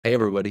Hey,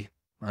 everybody.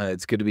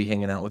 It's good to be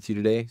hanging out with you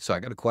today. So,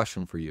 I got a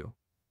question for you.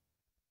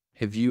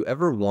 Have you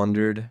ever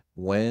wondered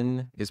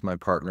when is my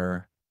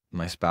partner,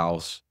 my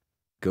spouse,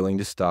 going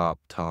to stop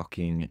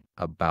talking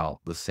about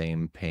the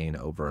same pain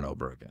over and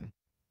over again?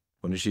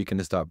 When is she going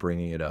to stop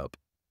bringing it up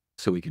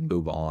so we can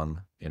move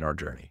on in our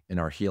journey, in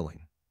our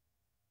healing?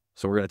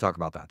 So, we're going to talk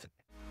about that today.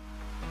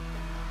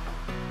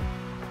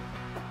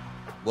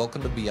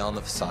 Welcome to Beyond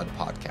the Facade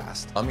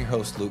podcast. I'm your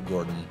host, Luke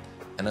Gordon,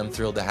 and I'm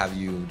thrilled to have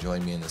you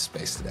join me in this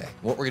space today.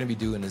 What we're going to be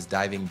doing is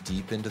diving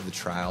deep into the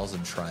trials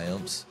and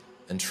triumphs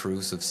and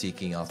truths of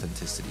seeking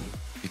authenticity.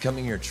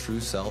 Becoming your true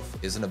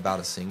self isn't about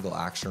a single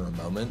action or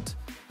moment.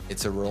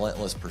 It's a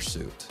relentless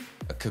pursuit,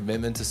 a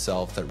commitment to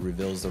self that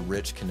reveals the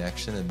rich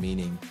connection and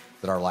meaning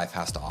that our life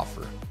has to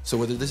offer. So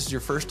whether this is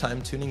your first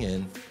time tuning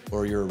in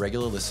or you're a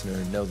regular listener,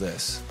 know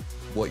this: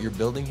 what you're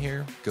building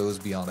here goes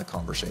beyond a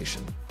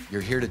conversation. You're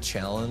here to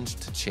challenge,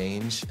 to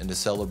change, and to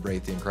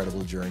celebrate the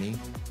incredible journey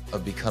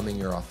of becoming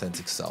your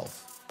authentic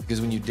self. Because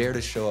when you dare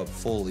to show up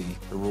fully,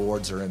 the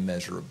rewards are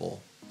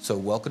immeasurable. So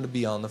welcome to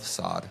Beyond the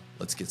Facade.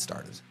 Let's get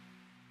started.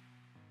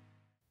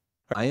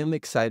 I am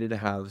excited to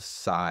have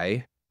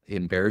Sai.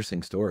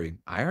 Embarrassing story.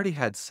 I already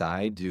had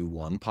Sai do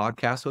one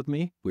podcast with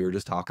me. We were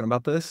just talking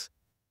about this,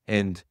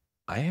 and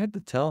I had to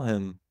tell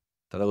him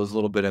that I was a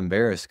little bit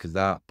embarrassed because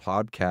that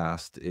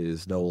podcast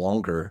is no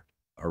longer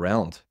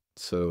around.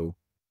 So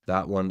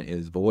that one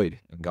is void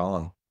and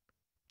gone.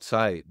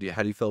 Sai,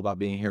 how do you feel about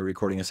being here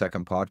recording a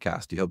second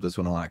podcast? Do you hope this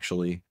one will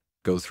actually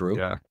go through?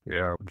 Yeah.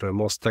 The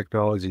most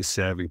technology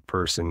savvy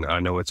person, I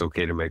know it's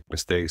okay to make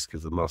mistakes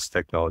because the most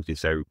technology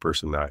savvy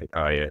person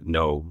I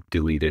know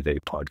deleted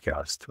a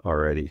podcast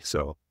already.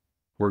 So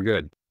we're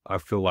good. I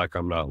feel like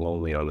I'm not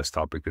lonely on this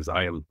topic because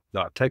I am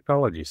not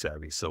technology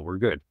savvy. So we're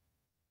good.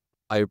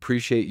 I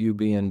appreciate you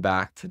being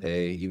back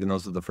today, even though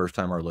this is the first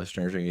time our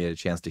listeners are going to get a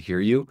chance to hear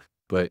you,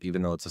 but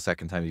even though it's the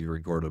second time you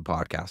recorded a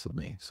podcast with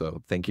me.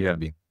 So thank you for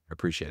being, I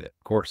appreciate it.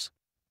 Of course.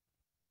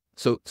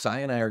 So Sai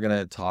and I are going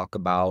to talk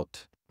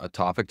about a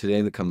topic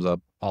today that comes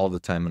up all the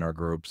time in our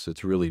groups.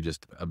 It's really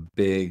just a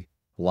big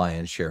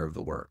lion's share of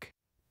the work.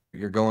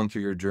 You're going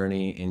through your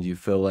journey and you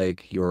feel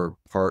like your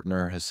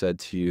partner has said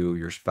to you,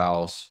 your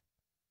spouse,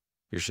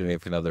 your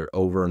significant other,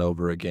 over and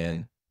over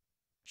again,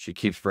 she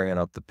keeps bringing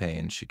up the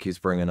pain. She keeps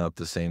bringing up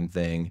the same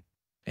thing,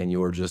 and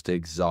you're just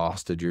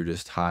exhausted. You're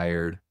just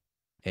tired.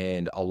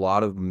 And a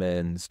lot of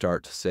men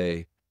start to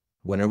say,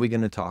 when are we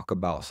going to talk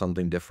about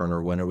something different,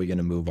 or when are we going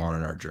to move on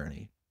in our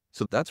journey?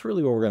 So that's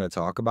really what we're going to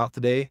talk about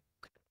today.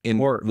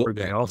 Or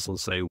they also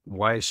say,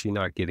 why is she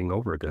not getting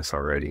over this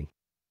already?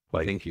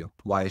 Like, thank you.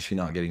 Why is she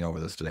not getting over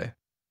this today?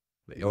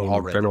 We've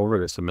been over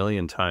this a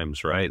million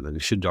times, right? Like, we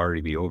should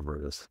already be over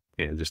this.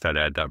 Yeah, just had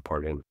to add that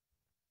part in.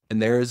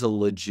 And there is a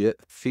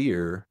legit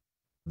fear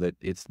that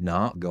it's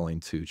not going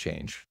to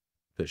change,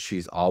 that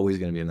she's always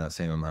going to be in that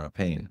same amount of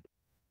pain.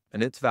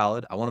 And it's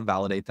valid. I want to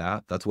validate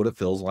that. That's what it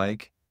feels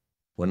like.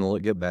 When will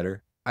it get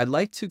better? I'd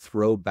like to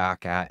throw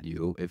back at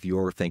you, if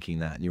you're thinking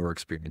that and you're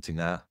experiencing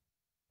that.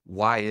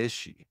 Why is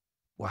she?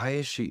 Why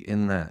is she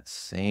in that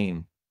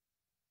same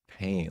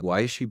pain?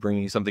 Why is she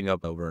bringing something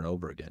up over and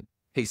over again?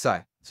 Hey,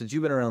 Sai, since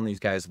you've been around these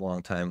guys a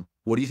long time,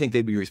 what do you think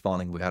they'd be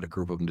responding if we had a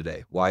group of them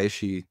today? Why is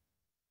she,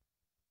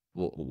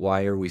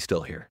 why are we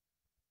still here?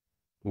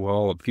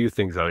 Well, a few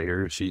things out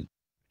here. She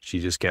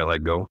just can't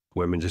let go.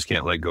 Women just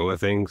can't let go of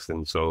things.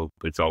 And so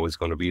it's always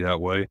going to be that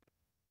way.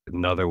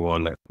 Another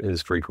one that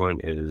is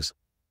frequent is,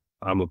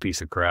 I'm a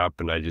piece of crap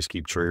and I just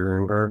keep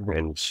triggering her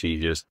and she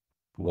just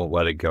won't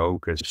let it go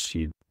because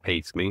she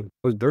hates me.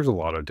 There's a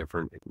lot of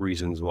different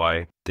reasons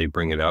why they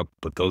bring it up,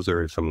 but those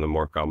are some of the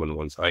more common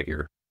ones I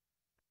hear.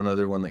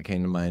 Another one that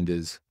came to mind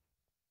is,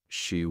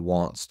 she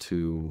wants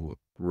to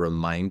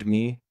remind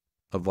me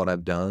of what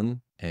I've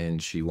done,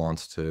 and she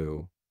wants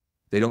to,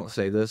 they don't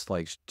say this,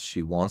 like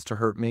she wants to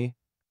hurt me.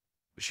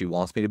 She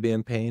wants me to be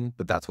in pain,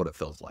 but that's what it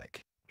feels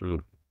like.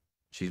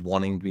 She's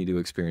wanting me to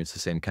experience the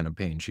same kind of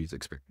pain she's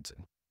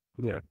experiencing.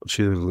 Yeah,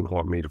 she doesn't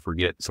want me to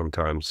forget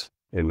sometimes,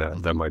 and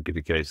that might be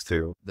the case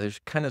too. There's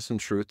kind of some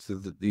truth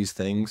to these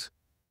things,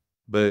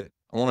 but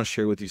I want to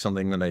share with you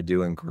something that I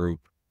do in group.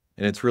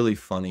 And it's really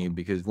funny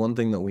because one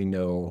thing that we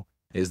know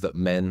is that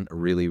men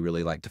really,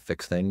 really like to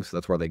fix things.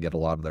 That's where they get a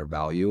lot of their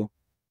value.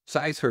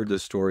 Sai's heard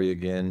this story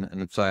again,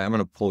 and Sai, I'm going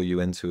to pull you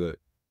into it.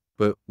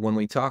 But when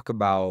we talk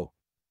about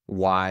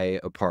why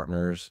a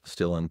partner's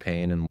still in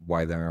pain and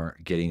why they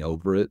aren't getting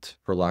over it,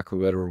 for lack of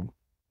a better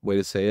way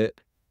to say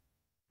it,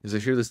 is I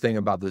hear this thing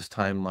about this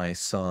time my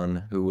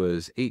son, who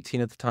was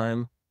 18 at the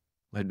time,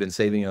 had been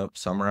saving up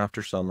summer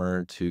after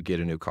summer to get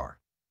a new car,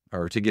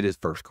 or to get his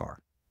first car.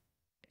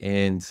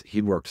 And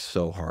he'd worked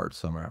so hard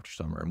summer after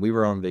summer. And we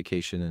were on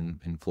vacation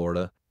in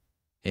Florida,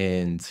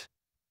 and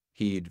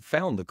he'd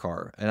found the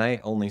car. And I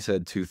only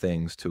said two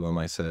things to him.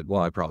 I said,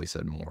 well, I probably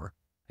said more.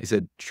 I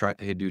said,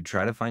 hey, dude,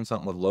 try to find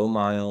something with low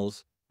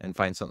miles and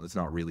find something that's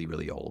not really,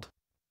 really old.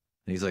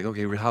 And he's like,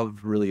 okay, how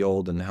really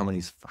old and how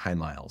many high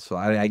miles? So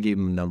I gave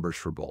him numbers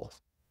for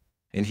both.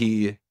 And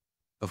he,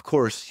 of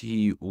course,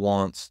 he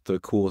wants the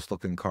coolest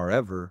looking car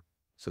ever.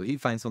 So he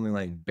finds something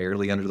like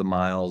barely under the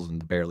miles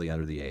and barely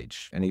under the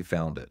age, and he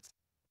found it.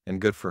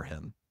 And good for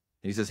him.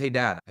 And he says, "Hey,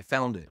 Dad, I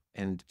found it.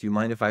 And do you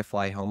mind if I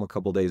fly home a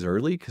couple days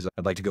early? Because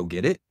I'd like to go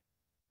get it."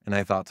 And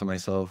I thought to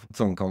myself,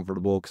 it's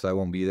uncomfortable because I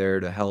won't be there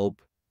to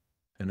help.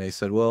 And they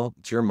said, "Well,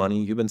 it's your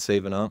money. You've been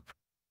saving up.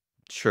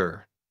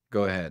 Sure,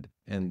 go ahead."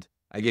 And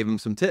I gave him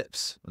some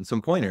tips and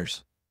some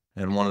pointers.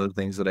 And one of the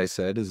things that I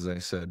said is I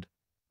said,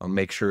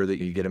 make sure that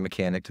you get a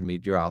mechanic to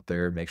meet you out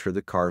there, make sure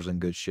the car's in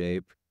good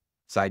shape.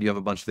 Side, you have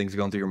a bunch of things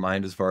going through your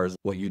mind as far as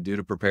what you do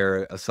to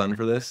prepare a son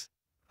for this?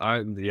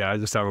 Yeah, I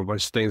just have a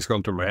bunch of things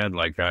going through my head.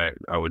 Like I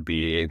would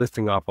be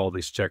listing off all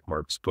these check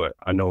marks, but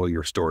I know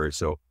your story,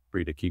 so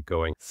free to keep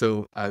going.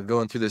 So I'm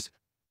going through this,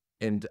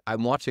 and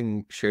I'm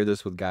watching share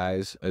this with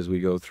guys as we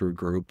go through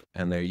group,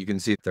 and there you can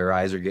see their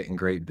eyes are getting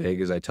great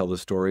big as I tell the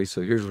story.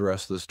 So here's the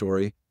rest of the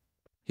story.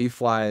 He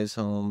flies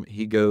home,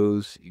 he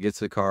goes, he gets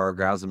the car,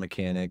 grabs the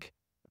mechanic.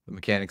 The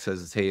mechanic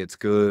says, "Hey, it's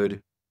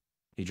good."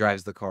 He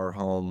drives the car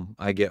home.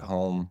 I get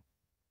home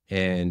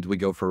and we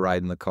go for a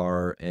ride in the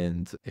car,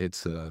 and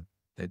it's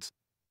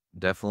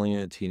definitely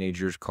a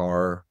teenager's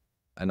car.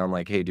 And I'm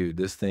like, "Hey dude,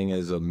 this thing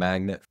is a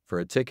magnet for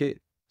a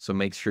ticket. So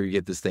make sure you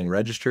get this thing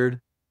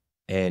registered."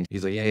 And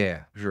he's like,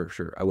 "Yeah, sure,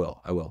 sure. I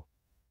will."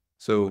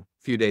 So a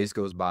few days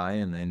goes by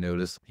and I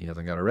notice he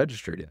hasn't got it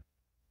registered yet.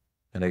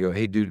 And I go,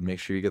 "Hey dude, make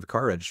sure you get the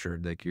car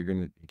registered. Like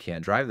you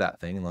can't drive that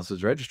thing unless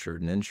it's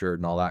registered and insured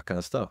and all that kind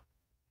of stuff."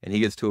 And he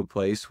gets to a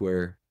place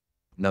where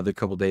another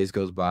couple days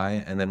goes by,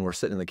 and then we're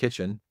sitting in the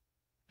kitchen,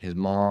 his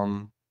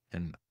mom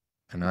and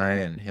I,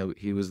 and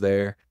he was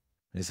there.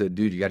 And he said,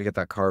 "Dude, you got to get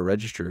that car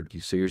registered.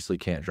 You seriously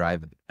can't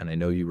drive it. And I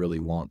know you really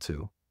want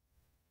to."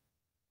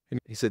 And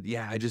he said,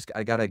 "Yeah,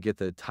 I got to get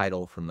the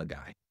title from the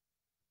guy."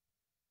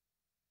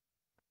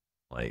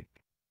 Like,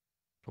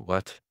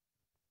 what?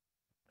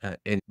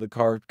 And the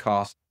car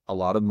cost a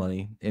lot of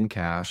money in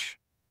cash.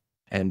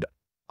 And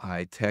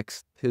I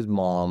text his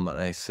mom and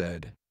I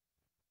said,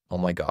 "Oh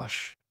my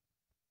gosh,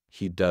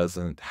 he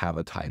doesn't have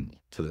a title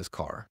to this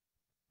car.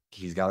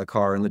 He's got a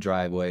car in the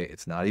driveway.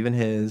 It's not even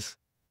his.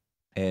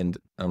 And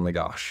oh my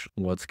gosh,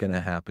 what's going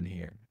to happen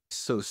here?"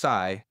 So,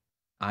 Sai,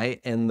 I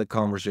end the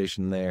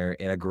conversation there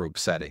in a group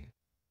setting.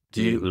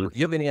 Mhm.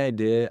 You have any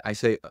idea? I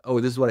say,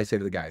 "Oh, this is what I say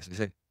to the guys." I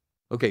say,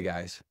 "Okay,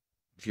 guys,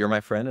 if you're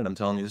my friend and I'm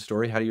telling you the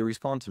story, how do you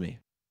respond to me?"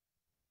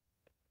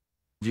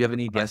 Do you have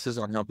any I- guesses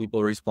on how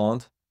people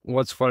respond?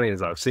 What's funny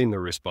is I've seen the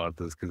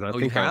responses because I Oh,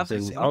 you think have?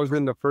 You've I seen? was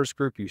in the first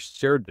group you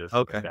shared this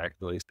with Okay.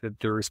 actually.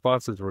 The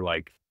responses were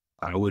like,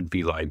 I would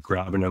be like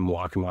grabbing him,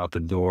 walking him out the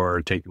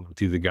door, taking him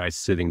to the guy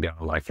sitting down,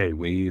 like, "Hey,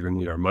 we either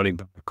need our money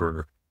back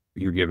or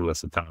you're giving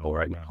us a title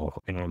right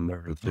now." And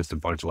there's just a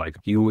bunch of like,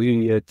 "You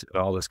idiot,"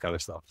 and all this kind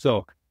of stuff.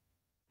 So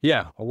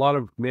yeah, a lot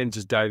of men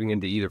just diving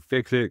into either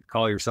fix it,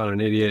 call your son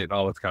an idiot, and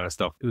all this kind of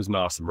stuff. It was an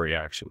awesome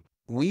reaction.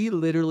 We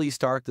literally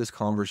start this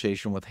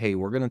conversation with, "Hey,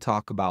 we're going to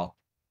talk about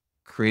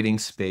creating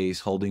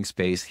space, holding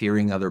space,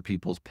 hearing other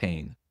people's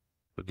pain."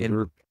 And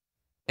Mhm.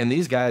 and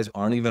these guys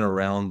aren't even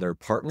around their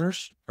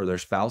partners or their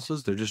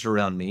spouses. They're just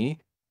around me,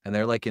 and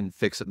they're like in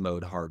fix it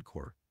mode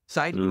hardcore.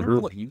 Side, you remember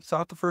Mhm. what you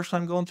thought the first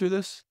time going through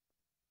this?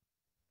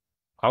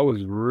 I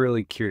was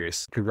really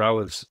curious because I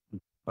was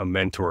a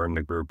mentor in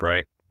the group,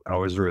 right? I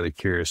was really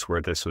curious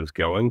where this was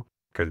going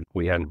because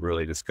we hadn't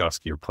really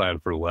discussed your plan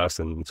for the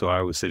lesson. So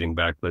I was sitting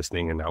back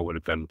listening, and I would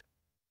have been,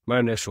 my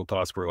initial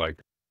thoughts were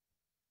like,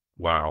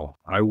 wow,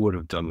 I would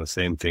have done the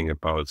same thing if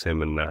I was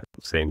him in that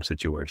same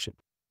situation.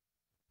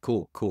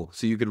 Cool, cool.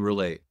 So you could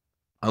relate.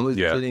 I was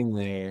Yeah. sitting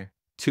there.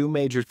 Two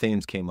major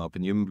themes came up,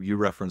 and you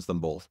referenced them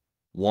both.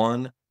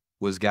 One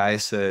was guy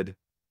said,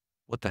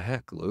 "What the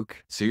heck,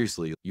 Luke?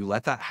 Seriously, you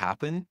let that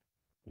happen?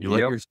 You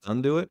let Yep. your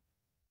son do it?"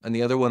 And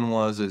the other one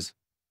is,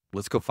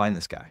 "Let's go find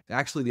this guy."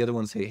 Actually, the other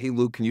one say, "Hey,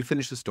 Luke, can you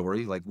finish the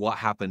story? Like, what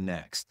happened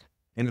next?"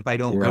 And if I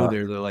don't go Yeah.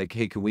 there, they're like,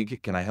 "Hey,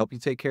 can I help you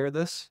take care of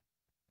this?"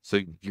 So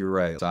you're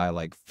right. So I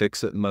like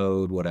fix it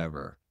mode,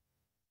 whatever.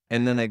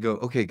 And then I go,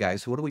 "Okay,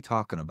 guys, so what are we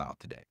talking about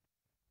today?"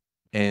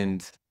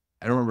 And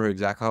I don't remember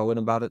exactly how I went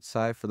about it,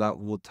 Sai, for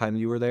that time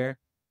you were there,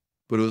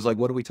 but it was like,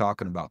 "What are we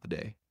talking about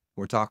today?"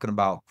 We're talking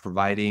about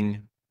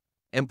providing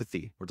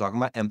empathy. We're talking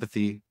about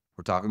empathy.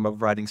 We're talking about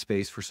providing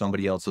space for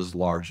somebody else's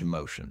large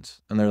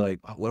emotions. And they're like,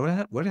 What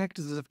the heck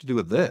does this have to do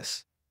with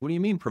this? What do you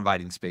mean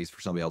providing space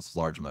for somebody else's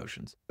large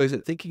emotions?" So I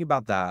said, thinking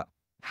about that,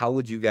 how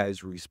would you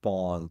guys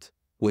respond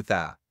with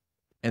that?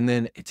 And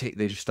then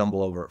they just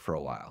stumble over it for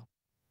a while.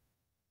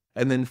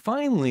 And then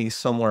finally,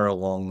 somewhere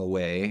along the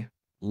way,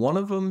 one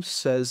of them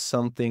says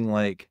something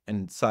like,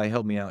 and Sai,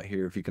 help me out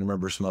here if you can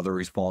remember some other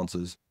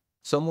responses.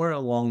 Somewhere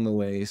along the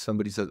way,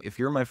 somebody said, "If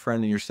you're my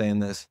friend and you're saying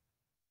this,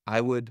 I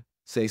would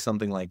say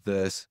something like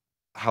this: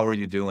 'How are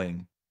you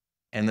doing?'"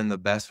 And then the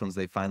best ones,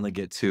 they finally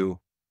get to,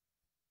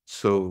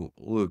 "So,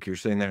 Luke, you're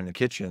sitting there in the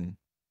kitchen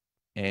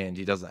and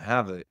he doesn't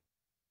have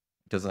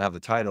the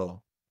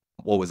title.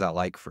 What was that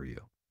like for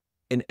you?"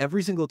 And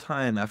every single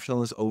time after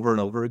telling this over and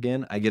over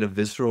again, I get a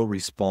visceral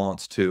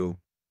response to,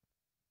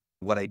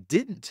 "What I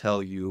didn't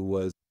tell you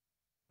was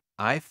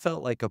I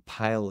felt like a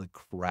pile of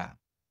crap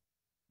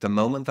the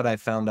moment that I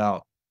found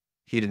out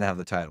he didn't have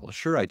the title.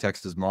 Sure, I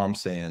text his mom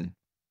saying,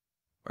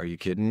 "Are you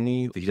kidding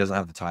me? He doesn't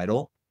have the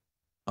title?"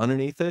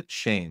 Underneath it,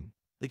 shame.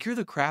 Like, "You're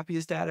the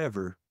crappiest dad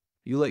ever.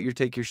 You let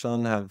your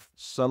son have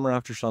summer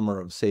after summer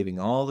of saving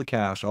all the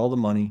cash, all the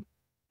money,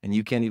 and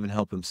you can't even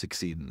help him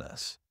succeed in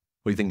this."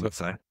 What do you think about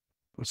that?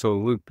 So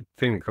Luke, the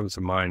thing that comes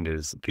to mind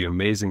is the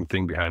amazing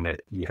thing behind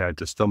it. You had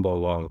to stumble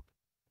along.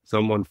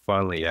 Someone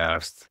finally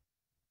asked,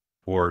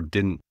 or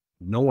didn't,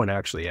 no one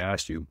actually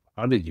asked you,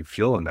 how did you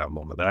feel in that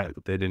moment?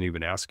 They didn't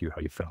even ask you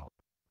how you felt.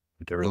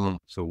 Mhm.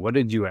 So what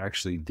did you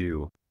actually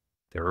do?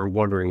 They were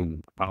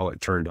wondering how it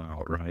turned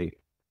out, right?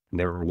 And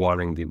they were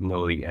wanting to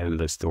know the end of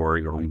the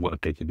story or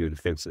what they could do to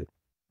fix it.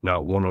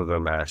 Not one of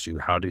them asked you,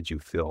 how did you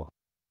feel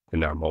in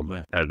that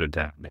moment as a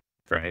dad,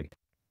 right?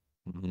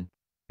 Mhm.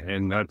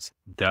 And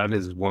that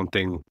is one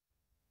thing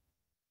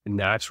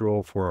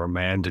natural for a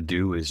man to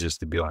do, is just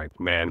to be like,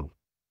 man,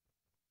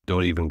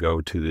 don't even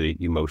go to the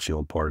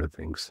emotional part of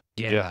things.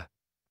 Yeah.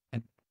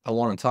 And I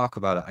wanna talk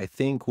about it. I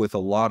think with a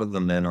lot of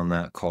the men on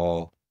that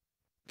call,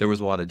 there was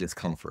a lot of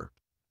discomfort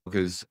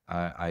because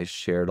I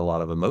shared a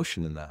lot of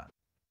emotion in that.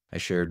 I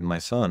shared my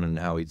son and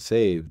how he'd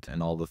saved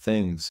and all the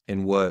things.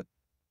 And what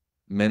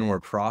men were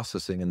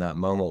processing in that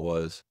moment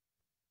was,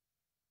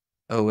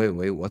 "Oh,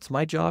 wait, what's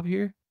my job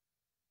here?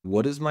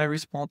 What is my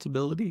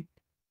responsibility?"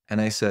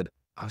 And I said,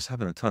 "I was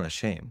having a ton of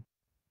shame."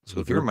 So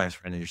if you're Mhm. my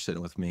friend and you're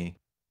sitting with me,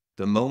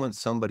 the moment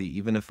somebody,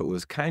 even if it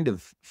was kind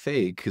of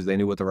fake, because they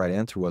knew what the right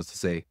answer was, to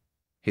say,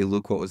 "Hey,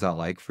 Luke, what was that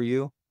like for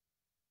you?"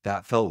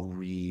 That felt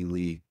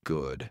really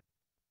good.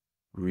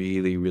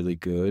 Really, really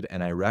good.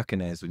 And I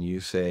recognize when you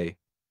say,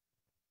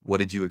 "What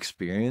did you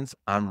experience?"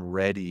 I'm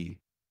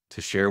ready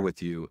to share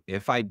with you.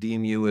 If I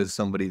deem you as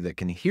somebody that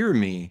can hear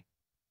me,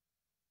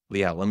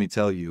 yeah, let me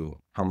tell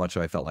you how much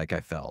I felt like I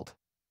felt.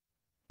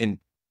 And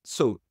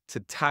so to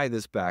tie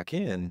this back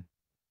in,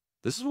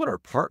 this is what our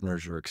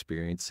partners are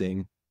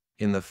experiencing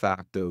in the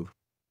fact of,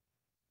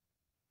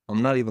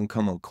 I'm not even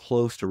coming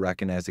close to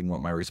recognizing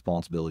what my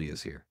responsibility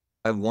is here.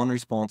 I have one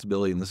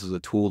responsibility, and this is a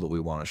tool that we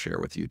want to share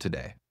with you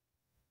today.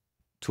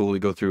 Tool we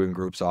go through in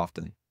groups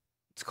often.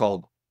 It's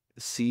called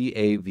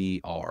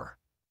CAVR.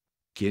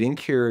 Getting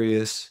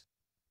curious,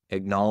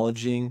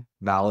 acknowledging,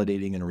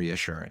 validating, and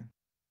reassuring.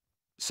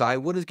 Sai,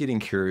 what does getting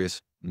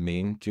curious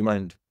mean? Do you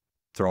mind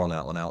throwing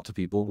that one out to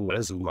people?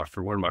 This is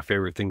for one of my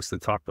favorite things to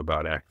talk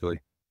about,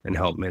 actually, and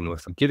help men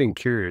with. Getting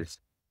curious,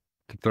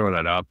 to throw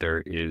that out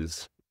there,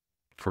 is,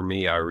 for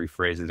me, I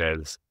rephrase it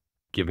as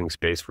giving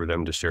space for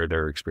them to share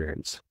their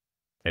experience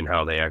and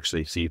how they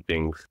actually see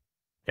things,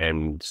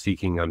 and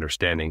seeking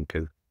understanding.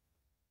 Because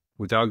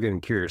without getting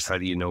curious, how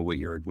do you know what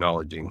you're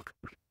acknowledging?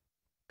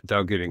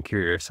 Without getting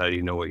curious, how do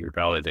you know what you're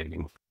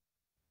validating?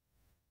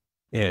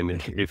 And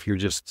if you're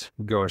just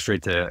going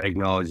straight to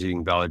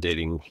acknowledging,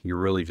 validating, you're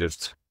really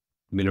just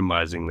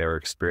minimizing their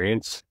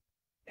experience,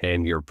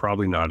 and you're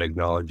probably not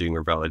acknowledging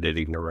or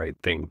validating the right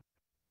thing,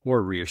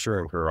 or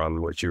reassuring her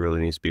on what she really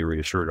needs to be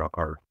reassured on,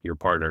 or your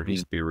partner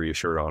needs Mhm. to be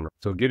reassured on.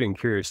 So getting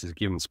curious is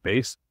giving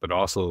space, but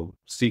also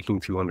seeking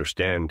to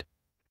understand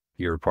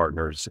your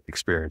partner's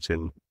experience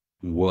and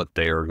what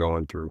they are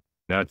going through.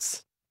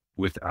 That's,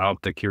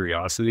 without the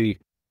curiosity,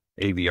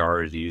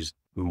 AVR is used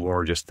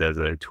more just as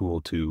a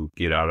tool to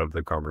get out of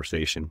the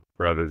conversation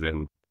rather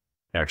than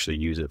actually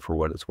use it for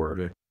what it's worth.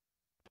 Okay.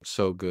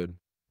 So good.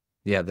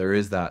 Yeah, there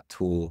is that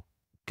tool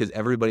because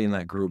everybody in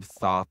that group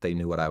thought they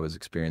knew what I was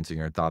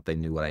experiencing or thought they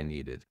knew what I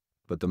needed.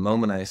 But the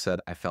moment I said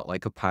I felt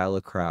like a pile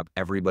of crap,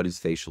 everybody's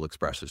facial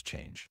expressions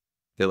change.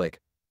 They're like,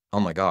 "Oh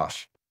my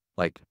gosh,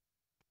 like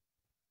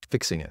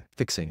fixing it.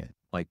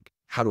 Like,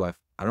 how do I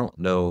don't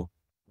know."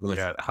 Really,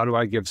 Yeah. How do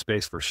I give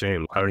space for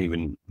shame? I don't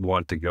even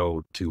want to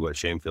go to what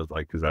shame feels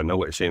like, because I know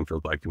what shame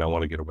feels like and I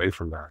want to get away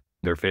from that.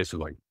 Their face is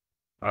like,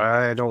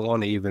 I don't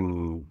want to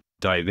even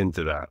dive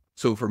into that.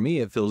 so for me,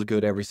 it feels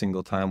good every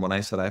single time when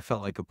I said I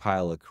felt like a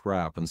pile of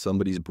crap and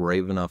somebody's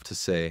brave enough to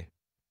say,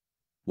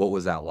 "What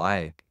was that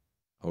like?"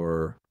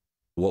 Or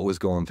 "What was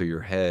going through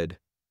your head?"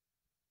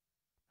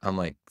 I'm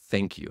like,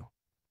 "Thank you.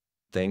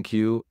 Thank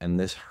you, and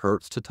this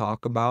hurts to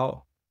talk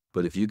about,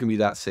 but if you can be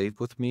that safe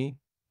with me."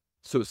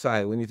 So,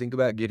 Sai, when you think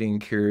about getting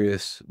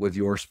curious with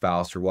your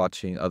spouse or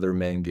watching other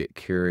men get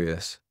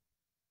curious,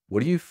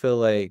 what do you feel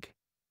like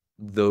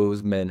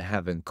those men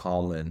have in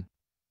common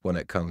when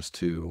it comes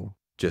to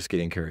just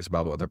getting curious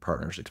about what their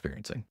partner's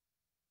experiencing?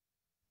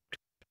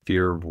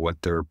 Fear of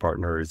what their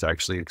partner is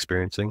actually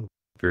experiencing,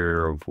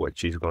 fear of what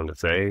she's going to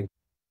say,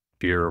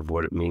 fear of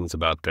what it means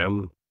about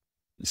them,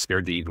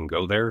 scared to even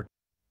go there,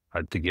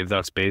 to give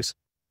that space.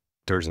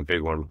 There's a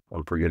big one.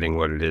 I'm forgetting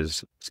what it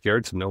is.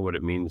 Scared to know what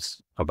it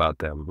means about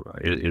them.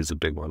 It is a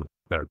big one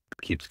that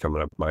keeps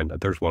coming up in mind.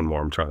 There's one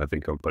more I'm trying to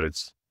think of, but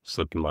it's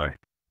slipping my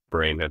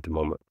brain at the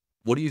moment.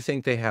 What do you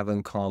think they have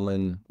in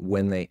common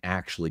when they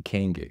actually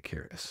can get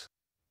curious?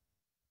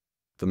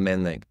 The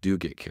men that do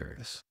get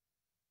curious.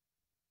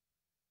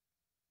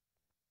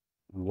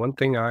 One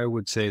thing I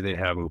would say they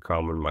have in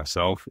common,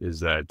 myself,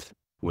 is that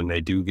when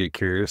they do get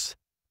curious,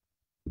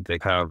 they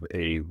have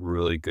a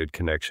really good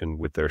connection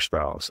with their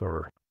spouse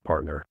or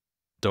partner.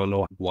 Don't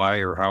know why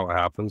or how it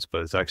happens,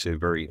 but it's actually a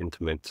very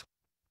intimate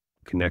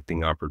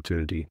connecting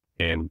opportunity.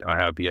 And I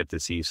have yet to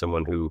see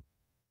someone who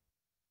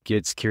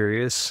gets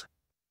curious,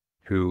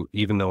 who,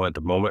 even though at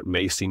the moment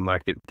may seem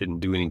like it didn't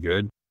do any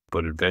good,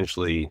 but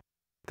eventually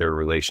their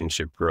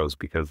relationship grows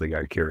because they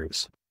got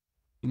curious.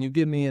 Can you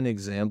give me an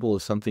example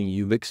of something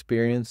you've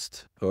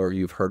experienced or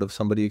you've heard of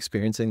somebody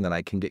experiencing that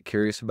I can get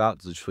curious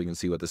about so we can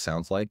see what this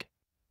sounds like?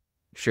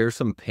 Share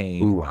some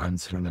pain Ooh, and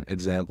some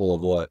example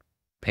of what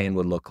pain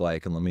would look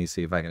like, and let me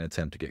see if I can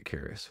attempt to get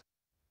curious.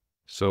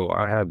 so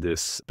I had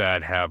this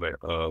bad habit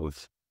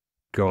of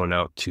going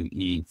out to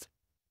eat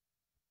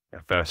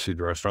at fast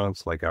food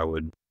restaurants. Like I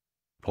would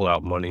pull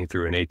out money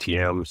through an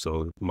ATM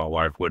so my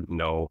wife wouldn't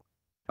know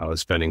I was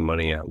spending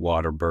money at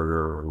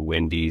Whataburger or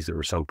Wendy's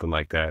or something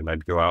like that. And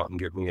I'd go out and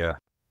get me a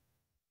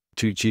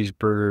 2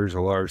 cheeseburgers,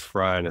 a large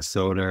fry, and a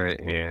soda.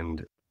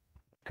 And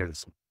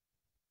because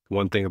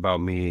one thing about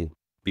me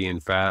being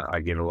fat,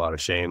 I get a lot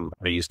of shame.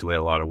 I used to weigh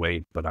a lot of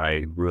weight, but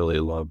I really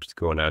loved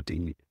going out to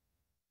eat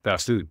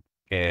fast food.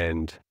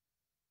 And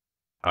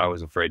I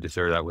was afraid to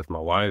share that with my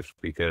wife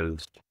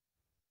because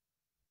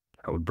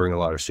I would bring a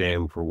lot of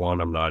shame. For one,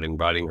 I'm not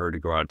inviting her to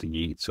go out to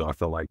eat, so I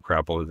felt like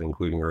crap I was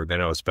including her.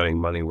 Then I was spending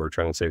money we're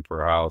trying to save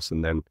for our house,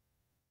 and then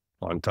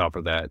on top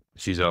of that,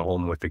 she's at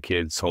home with the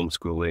kids,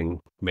 homeschooling,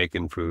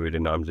 making food,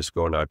 and I'm just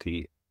going out to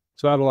eat.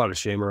 So I had a lot of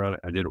shame around it.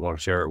 I didn't want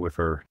to share it with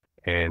her.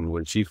 And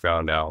when she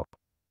found out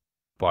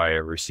by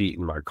a receipt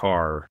in my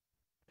car,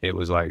 it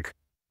was like,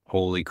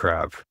 holy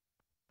crap,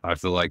 I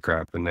feel like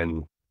crap. And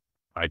then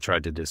I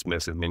tried to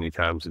dismiss it many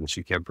times, and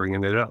she kept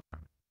bringing it up.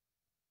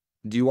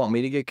 Do you want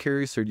me to get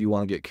curious, or do you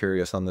want to get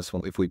curious on this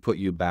one if we put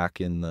you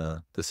back in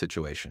the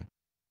situation?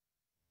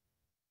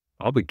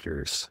 I'll be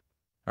curious.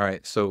 All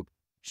right, so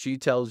she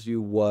tells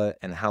you what,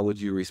 and how would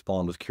you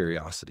respond with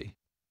curiosity?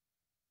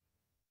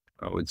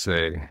 I would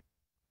say,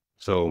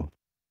 so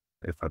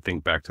if I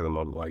think back to the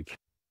moment, like,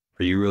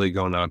 are you really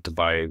going out to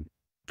buy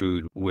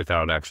food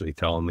without actually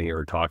telling me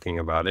or talking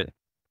about it?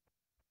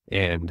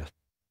 And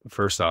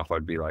first off,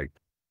 I'd be like,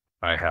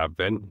 I have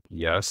been,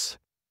 yes.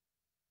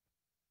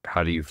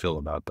 How do you feel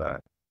about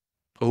that?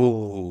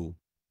 Oh,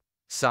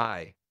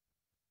 sigh.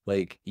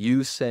 Like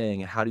you saying,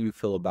 how do you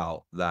feel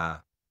about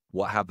that?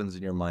 What happens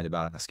in your mind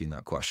about asking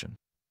that question?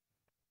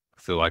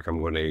 I feel like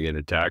I'm going to get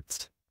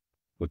attacked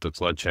with a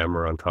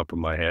sledgehammer on top of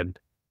my head.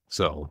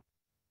 So,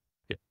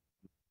 yeah,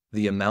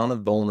 The amount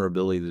of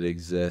vulnerability that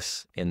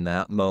exists in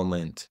that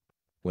moment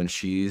when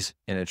she's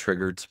in a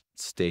triggered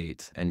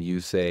state and you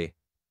say,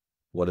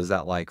 what is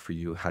that like for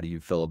you? How do you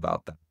feel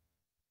about that?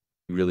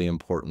 Really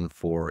important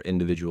for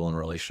individual and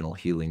relational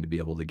healing to be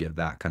able to give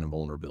that kind of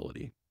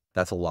vulnerability.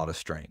 That's a lot of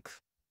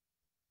strength.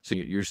 So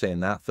you're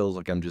saying that feels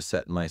like I'm just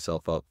setting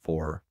myself up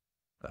for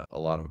a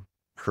lot of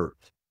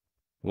hurt.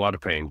 a lot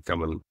of pain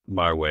coming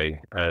my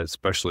way,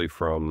 especially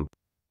from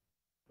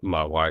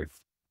my wife,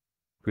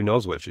 who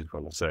knows what she's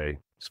going to say,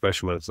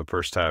 especially when it's the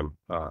first time.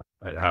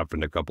 It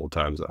happened a couple of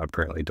times. I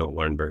apparently don't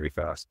learn very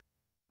fast,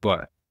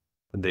 but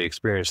the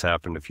experience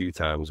happened a few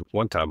times.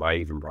 One time I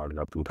even brought it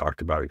up and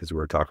talked about it because we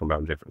were talking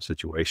about a different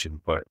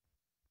situation, but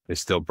it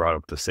still brought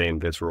up the same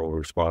visceral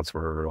response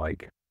for her.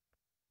 Like,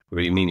 what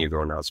do you mean you're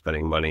going out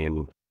spending money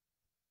and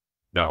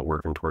not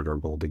working toward our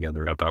goal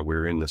together? I thought we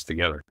were in this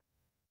together.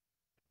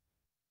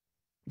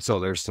 So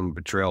there's some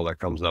betrayal that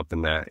comes up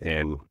in that,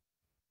 and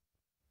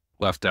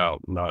left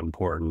out, not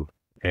important,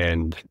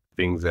 and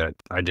things that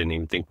I didn't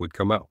even think would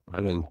come out. I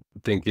didn't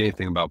think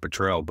anything about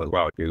betrayal, but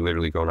wow, you're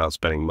literally going out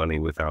spending money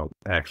without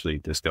actually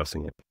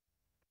discussing it.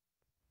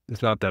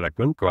 It's not that I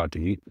couldn't go out to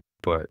eat,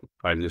 but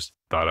I just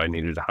thought I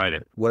needed to hide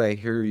it. What I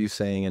hear you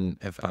saying, and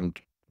if I'm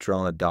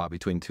drawing a dot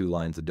between two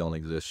lines that don't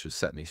exist, just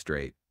set me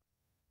straight.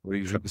 What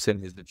you're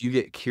saying is if you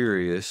get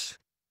curious,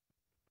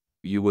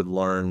 you would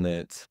learn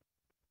that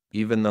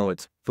even though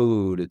it's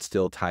food, it's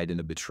still tied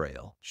into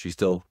betrayal. She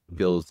still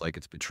feels like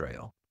it's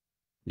betrayal.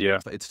 Yeah,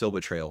 It's still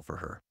betrayal for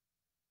her.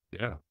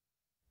 yeah.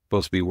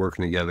 Supposed to be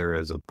working together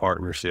as a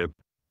partnership,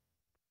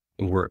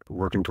 and we're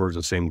working towards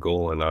the same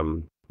goal, and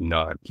I'm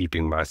not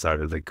keeping my side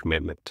of the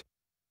commitment.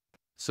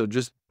 So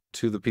just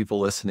to the people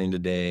listening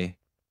today,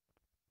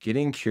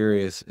 getting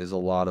curious is a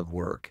lot of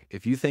work.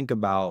 If you think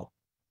about,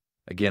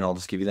 again, I'll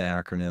just give you the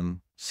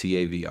acronym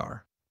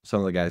CAVR. Some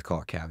of the guys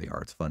call it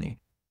CAVR. It's funny.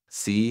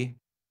 C,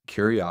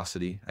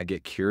 curiosity. I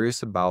get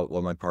curious about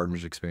what my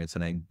partner's experience,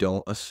 and I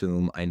don't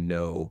assume I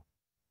know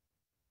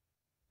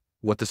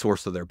what the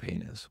source of their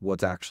pain is,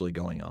 what's actually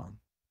going on.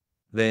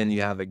 Then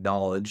you have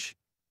acknowledge,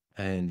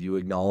 and you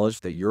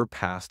acknowledge that your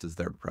past is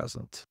their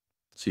present.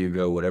 So you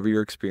go, whatever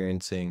you're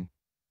experiencing,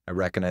 I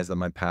recognize that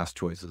my past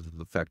choices is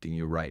affecting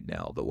you right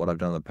now, that what I've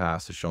done in the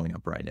past is showing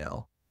up right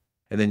now.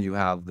 And then you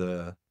have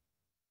the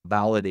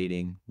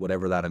validating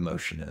whatever that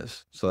emotion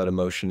is. So that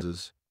emotion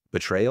is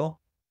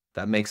betrayal.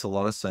 That makes a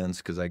lot of sense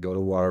because I go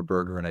to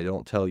Whataburger and I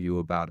don't tell you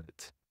about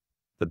it.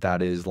 But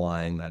that is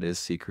lying, that is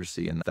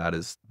secrecy, and that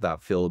is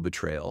that feel of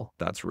betrayal.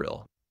 That's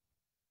real.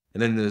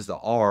 And then there's the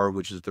R,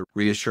 which is the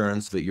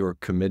reassurance that you're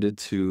committed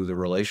to the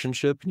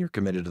relationship and you're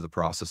committed to the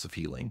process of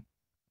healing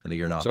and that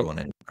you're not So going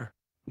anywhere.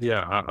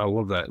 Yeah, I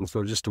love that. And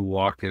so just to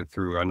walk it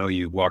through, I know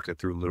you walked it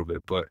through a little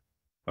bit, but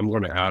I'm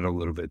going to add a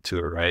little bit to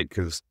it, right?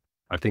 Because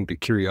I think the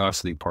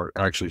curiosity part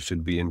actually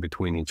should be in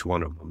between each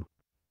one of them.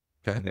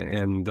 Okay.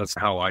 And that's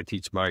how I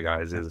teach my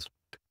guys is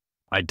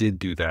I did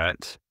do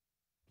that.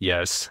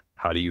 Yes.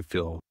 How do you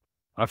feel?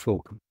 I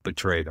feel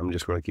betrayed. I'm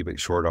just going to keep it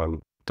short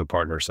on the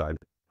partner side.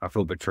 I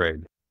feel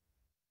betrayed.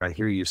 I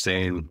hear you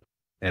saying,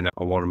 and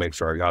I want to make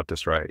sure I got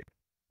this right.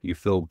 You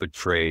feel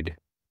betrayed.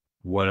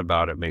 What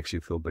about it makes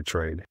you feel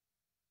betrayed?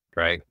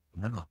 Right?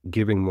 No.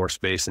 Giving more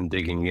space and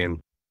digging in.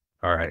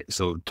 All right.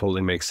 So it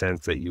totally makes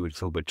sense that you would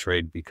feel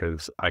betrayed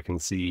because I can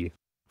see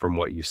from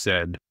what you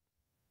said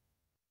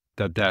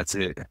that that's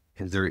it.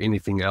 Is there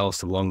anything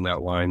else along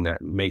that line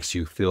that makes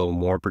you feel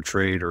more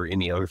betrayed or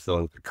any other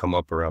feelings that come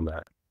up around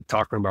that?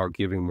 Talking about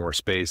giving more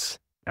space,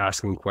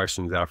 asking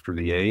questions after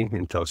the A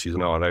until she's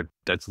no,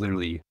 that's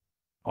literally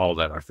all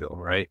that I feel,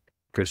 right?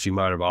 Because she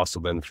might have also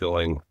been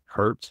feeling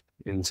hurt,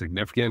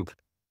 insignificant.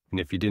 And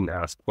if you didn't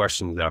ask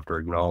questions after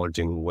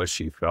acknowledging what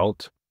she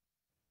felt,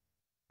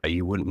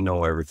 you wouldn't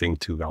know everything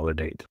to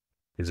validate.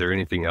 Is there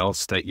anything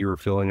else that you were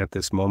feeling at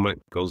this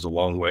moment? Goes a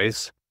long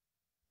ways.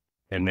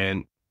 And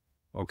then,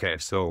 okay,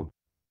 so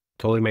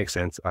totally makes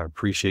sense. I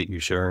appreciate you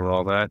sharing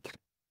all that.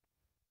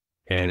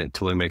 And it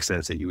totally makes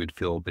sense that you would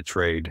feel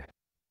betrayed,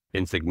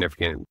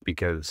 insignificant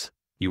because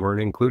you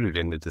weren't included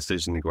in the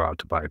decision to go out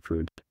to buy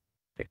food.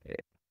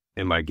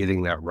 Am I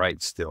getting that right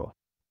still?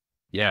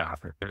 Yeah.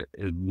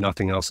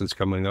 Nothing else is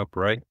coming up,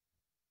 right?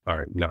 All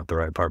right, not the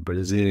right part, but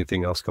is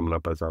anything else coming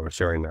up as I was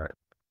sharing that?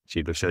 She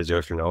either says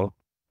yes or no.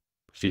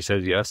 She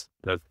says yes.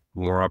 That's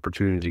more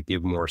opportunity to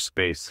give more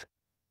space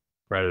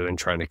rather than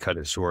trying to cut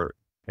it short.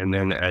 And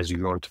then as you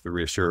go into the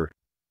reassure,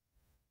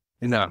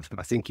 and I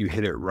think you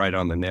hit it right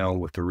on the nail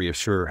with the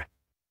reassure.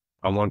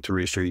 I want to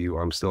reassure you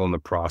I'm still in the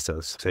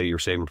process. Say you're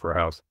saving for a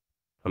house.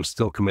 I'm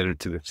still committed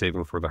to the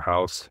saving for the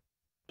house,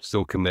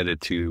 still committed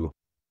to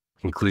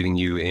including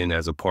you in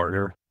as a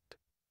partner.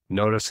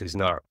 Notice he's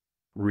not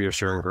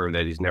reassuring her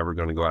that he's never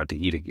going to go out to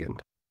eat again,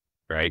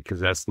 right? Because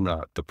that's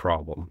not the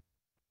problem.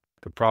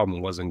 The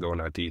problem wasn't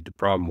going out to eat. The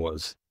problem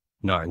was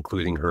not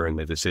including her in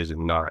the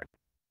decision, not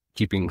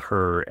keeping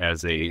her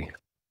as a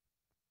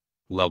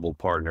level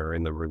partner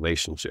in the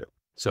relationship.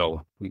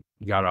 So you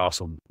got to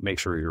also make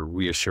sure you're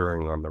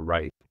reassuring on the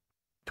right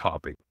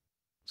topic.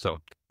 So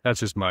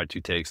that's just my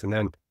two takes. And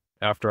then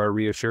after I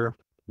reassure,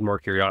 more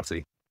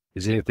curiosity.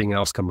 Is anything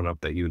else coming up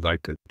that you'd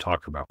like to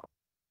talk about?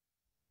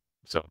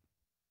 So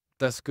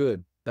That's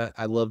good. That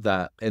I love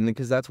that. And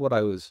because that's what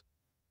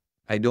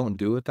I don't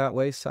do it that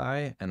way,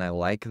 Sai, and I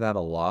like that a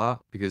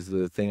lot because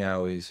the thing I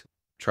always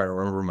try to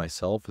remember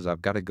myself is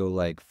I've got to go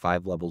like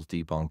 5 levels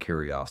deep on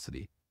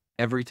curiosity.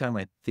 Every time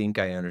I think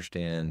I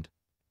understand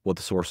what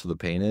the source of the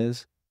pain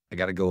is, I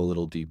got to go a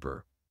little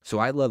deeper. So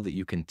I love that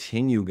you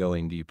continue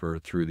going deeper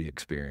through the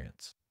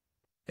experience.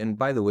 And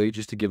by the way,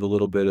 just to give a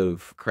little bit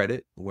of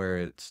credit where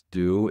it's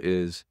due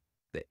is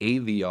the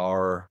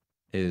AVR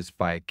is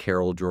by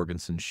Carol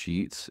Jorgensen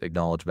Sheets,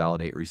 Acknowledge,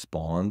 Validate,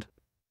 Respond.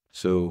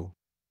 So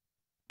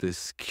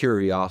this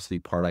curiosity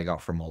part I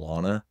got from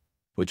Alana,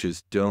 which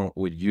is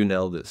would you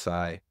nailed it,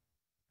 Sai,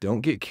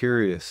 don't get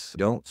curious.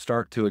 Don't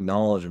start to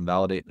acknowledge and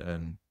validate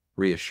and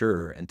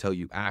reassure until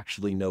you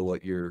actually know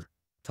what you're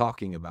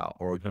talking about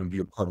or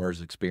your partner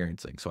is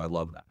experiencing. So I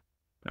love that.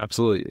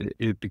 absolutely.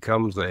 It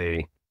becomes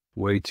a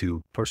way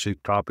to push a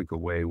topic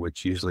away,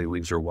 which usually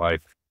leaves your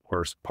wife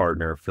or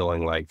partner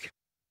feeling like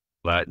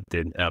that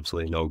did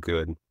absolutely no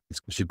good.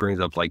 She brings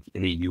up like,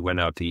 hey, you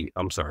went out to eat.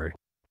 I'm sorry.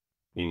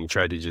 And you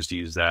try to just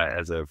use that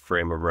as a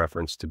frame of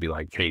reference to be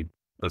like, hey,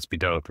 let's be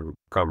done with the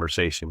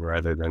conversation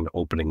rather than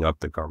opening up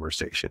the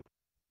conversation.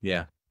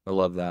 Yeah, I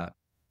love that.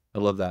 I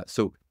love that.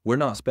 So we're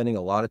not spending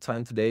a lot of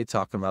time today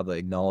talking about the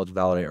acknowledge,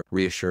 validate, or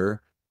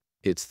reassure.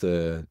 It's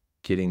the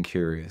getting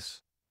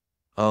curious.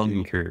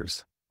 Getting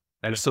curious.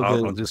 And So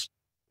I'll just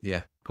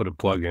yeah, put a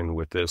plug in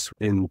with this.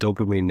 In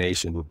Dopamine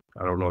Nation,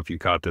 I don't know if you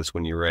caught this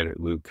when you read it,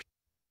 Luke,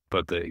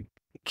 but the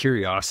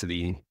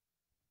curiosity,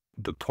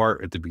 the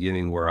part at the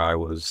beginning where I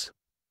was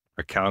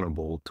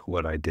accountable to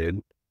what I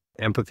did,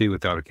 empathy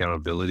without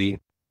accountability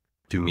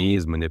to me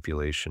is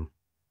manipulation.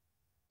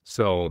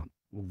 So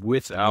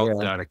without yeah,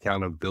 that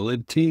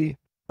accountability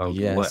of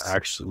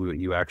yes, what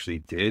you actually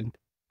did,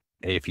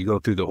 if you go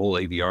through the whole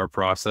AVR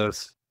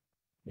process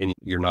and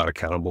you're not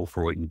accountable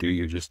for what you do,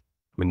 you're just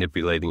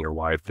manipulating your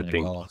wife to my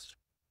think, gosh.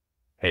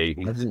 hey, I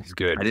didn't, he's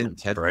good, I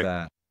didn't catch right?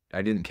 that.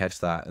 I didn't catch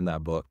that in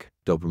that book,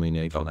 Dopamine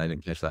Nation. So I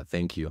didn't catch that.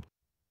 Thank you.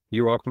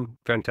 you're welcome.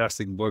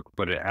 Fantastic book,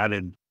 but it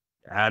added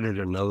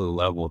another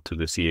level to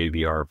the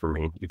CAVR for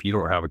me. If you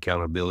don't have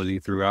accountability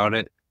throughout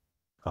it,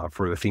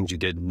 for the things you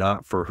did,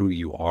 not for who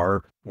you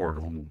are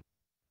or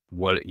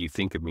what you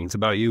think it means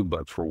about you,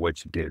 but for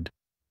what you did.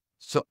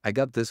 So I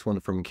got this one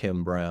from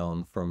Kim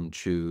Brown from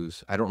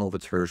Choose. I don't know if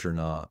it's hers or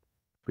not,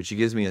 but she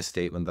gives me a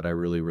statement that I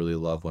really, really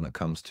love when it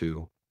comes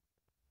to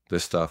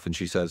this stuff. And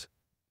she says,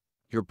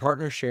 your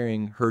partner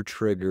sharing her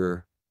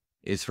trigger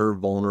is her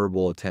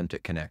vulnerable attempt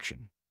at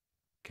connection.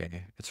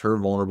 Okay. It's her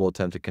vulnerable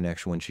attempt at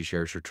connection when she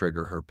shares her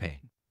trigger, her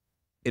pain.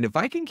 And if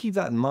I can keep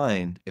that in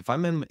mind, if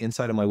I'm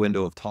inside of my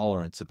window of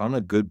tolerance, if I'm in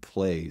a good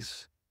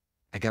place,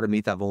 I got to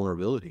meet that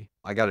vulnerability.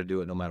 I got to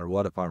do it no matter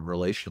what. If I'm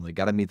relationally,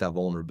 got to meet that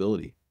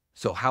vulnerability.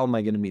 So how am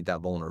I going to meet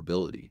that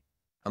vulnerability?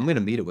 I'm going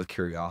to meet it with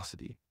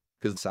curiosity.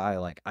 Because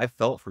I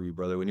felt for you,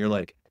 brother, when you're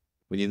like,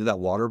 when you did that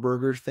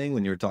Whataburger thing,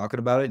 when you were talking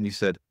about it and you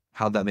said,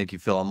 how'd that make you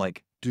feel? I'm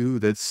like,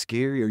 dude, that's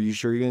scary. Are you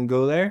sure you're going to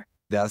go there?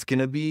 That's going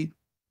to be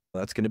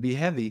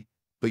heavy,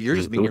 but you're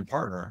just meeting your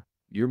partner.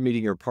 You're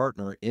meeting your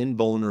partner in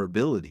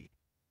vulnerability.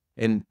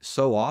 And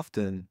so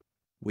often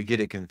we get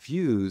it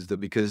confused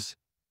that because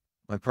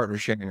my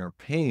partner's sharing her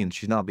pain,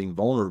 she's not being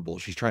vulnerable.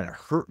 She's trying to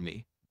hurt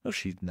me. No,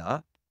 she's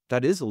not.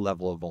 That is a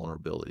level of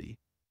vulnerability.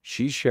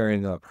 She's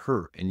sharing up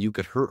hurt, and you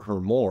could hurt her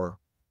more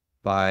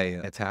by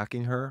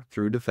attacking her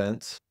through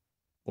defense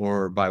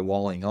or by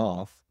walling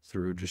off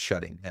through just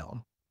shutting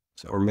down.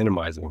 So, or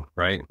minimizing,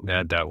 right?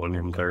 Add that one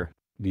in there.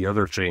 The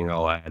other thing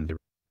I'll add,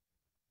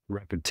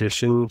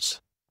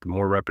 repetitions. The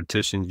more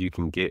repetitions you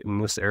can get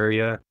in this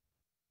area,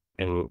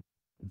 and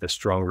the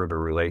stronger the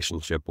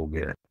relationship will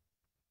get.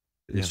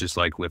 It's just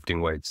like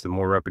lifting weights. The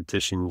more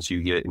repetitions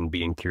you get in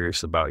being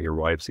curious about your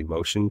wife's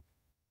emotion,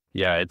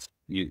 yeah, it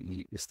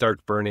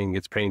starts burning.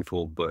 It's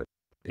painful, but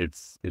it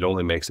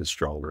only makes it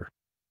stronger.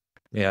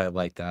 Yeah, I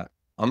like that.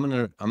 I'm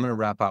gonna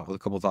wrap out with a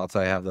couple thoughts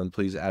I have. Then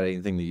please add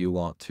anything that you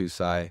want to,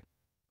 Sai.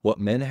 What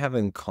men have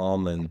in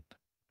common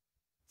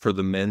for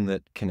the men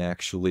that can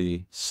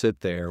actually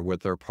sit there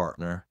with their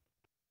partner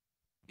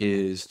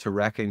is to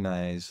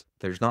recognize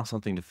there's not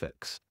something to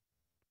fix.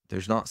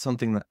 There's not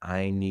something that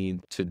I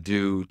need to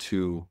do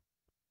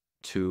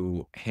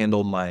to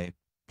handle my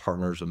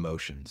partner's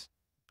emotions.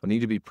 What I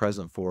need to be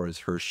present for is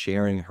her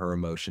sharing her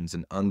emotions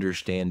and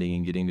understanding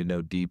and getting to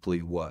know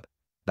deeply what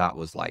that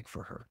was like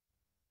for her.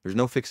 There's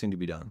no fixing to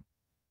be done.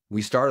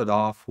 We started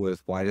off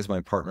with, why does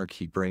my partner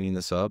keep bringing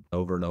this up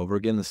over and over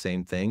again, the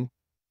same thing?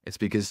 It's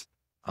because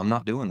I'm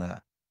not doing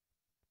that.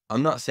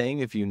 I'm not saying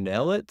if you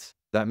nail it,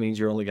 that means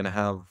you're only going to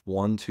have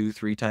 1, 2,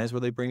 3 times where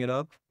they bring it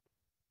up.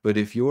 But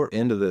if you're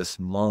into this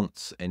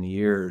months and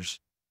years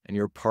and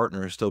your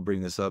partner is still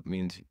bringing this up,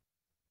 means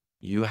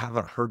you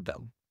haven't heard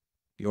them.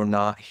 You're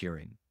not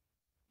hearing.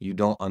 You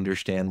don't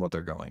understand what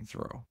they're going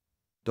through.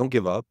 Don't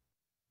give up.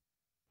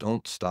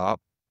 Don't stop.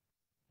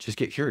 Just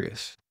get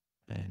curious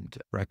and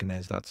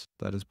recognize that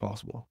is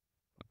possible.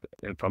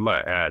 If I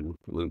might add,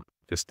 Luke,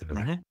 just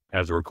to,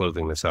 as we're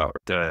closing this out,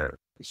 the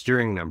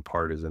hearing them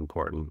part is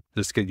important.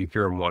 Just because you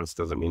hear them once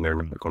doesn't mean they're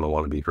not going to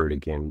want to be heard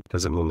again.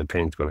 Doesn't mean the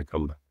pain's going to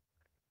come back.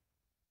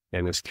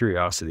 And this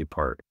curiosity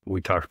part,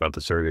 we talked about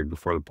this earlier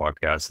before the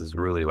podcast, is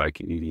really like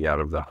eating out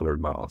of the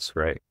 100 miles,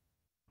 right?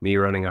 Me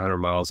running 100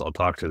 miles, I'll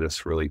talk to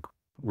this really,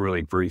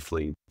 really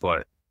briefly,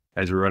 but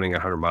as you're running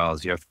 100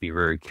 miles, you have to be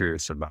very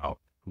curious about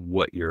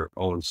what your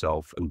own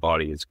self and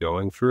body is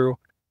going through.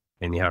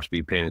 And you have to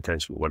be paying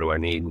attention. What do I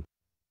need?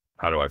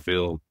 How do I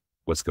feel?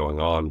 What's going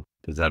on?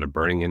 Is that a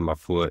burning in my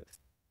foot?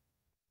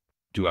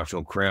 Do I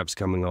feel cramps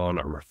coming on?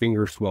 Are my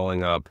fingers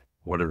swelling up?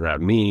 What does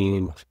that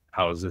mean?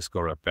 How is this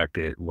going to affect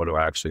it? What do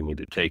I actually need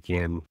to take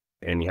in?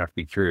 And you have to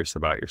be curious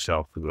about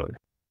yourself.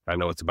 I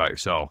know it's about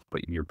yourself,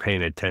 but you're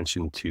paying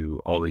attention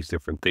to all these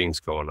different things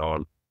going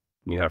on.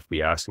 You have to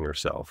be asking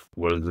yourself,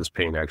 what is this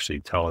pain actually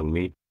telling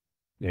me?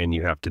 And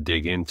you have to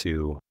dig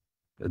into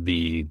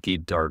the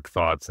deep, dark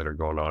thoughts that are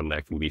going on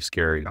that can be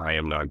scary. I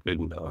am not good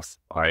enough.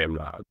 I am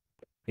not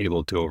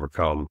able to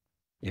overcome.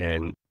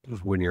 And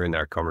when you're in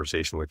that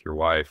conversation with your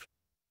wife,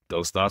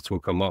 those thoughts will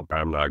come up.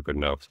 I'm not good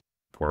enough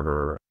for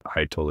her.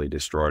 I totally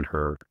destroyed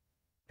her.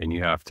 And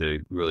you have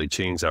to really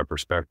change that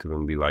perspective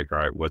and be like, all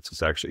right, what's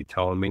this actually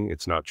telling me?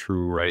 It's not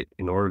true, right?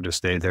 In order to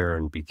stay there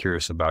and be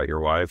curious about your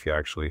wife, you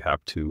actually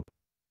have to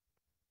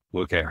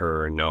look at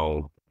her and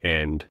know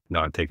and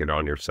not take it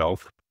on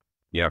yourself.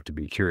 You have to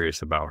be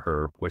curious about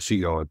her. What's she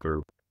going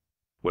through?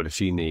 What does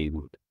she need?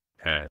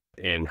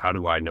 And how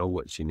do I know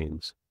what she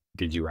needs?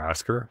 Did you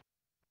ask her?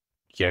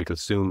 You can't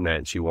assume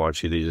that she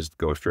wants you to just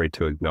go straight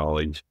to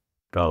acknowledge,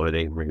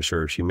 validate, and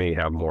reassure. She may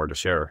have more to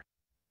share.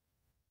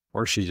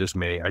 Or she just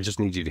may, I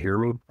just need you to hear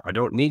me. I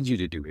don't need you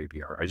to do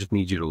APR. I just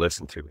need you to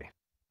listen to me.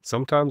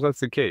 Sometimes that's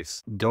the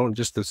case. Don't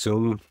just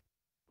assume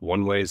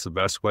one way is the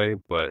best way,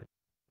 but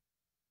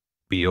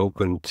be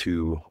open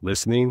to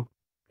listening,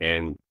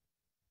 and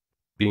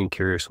being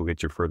curious will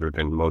get you further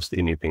than most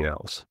anything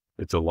else.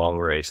 It's a long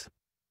race.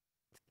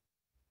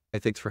 Hey,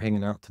 thanks for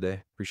hanging out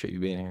today. Appreciate you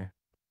being here.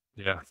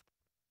 Yeah.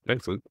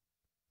 Thanks, Luke.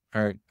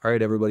 All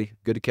right, everybody.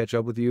 Good to catch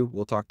up with you.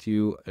 We'll talk to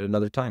you at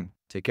another time.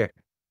 Take care.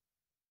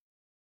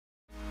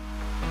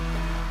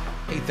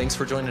 Hey, thanks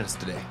for joining us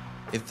today.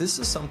 If this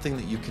is something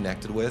that you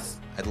connected with,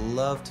 I'd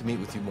love to meet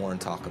with you more and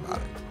talk about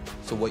it.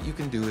 So what you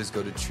can do is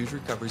go to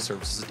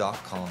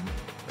chooserecoveryservices.com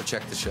or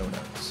check the show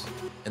notes.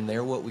 And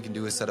there what we can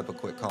do is set up a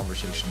quick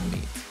conversation to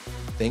meet.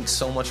 Thanks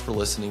so much for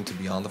listening to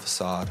Beyond the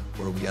Facade,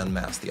 where we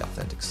unmask the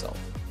authentic self.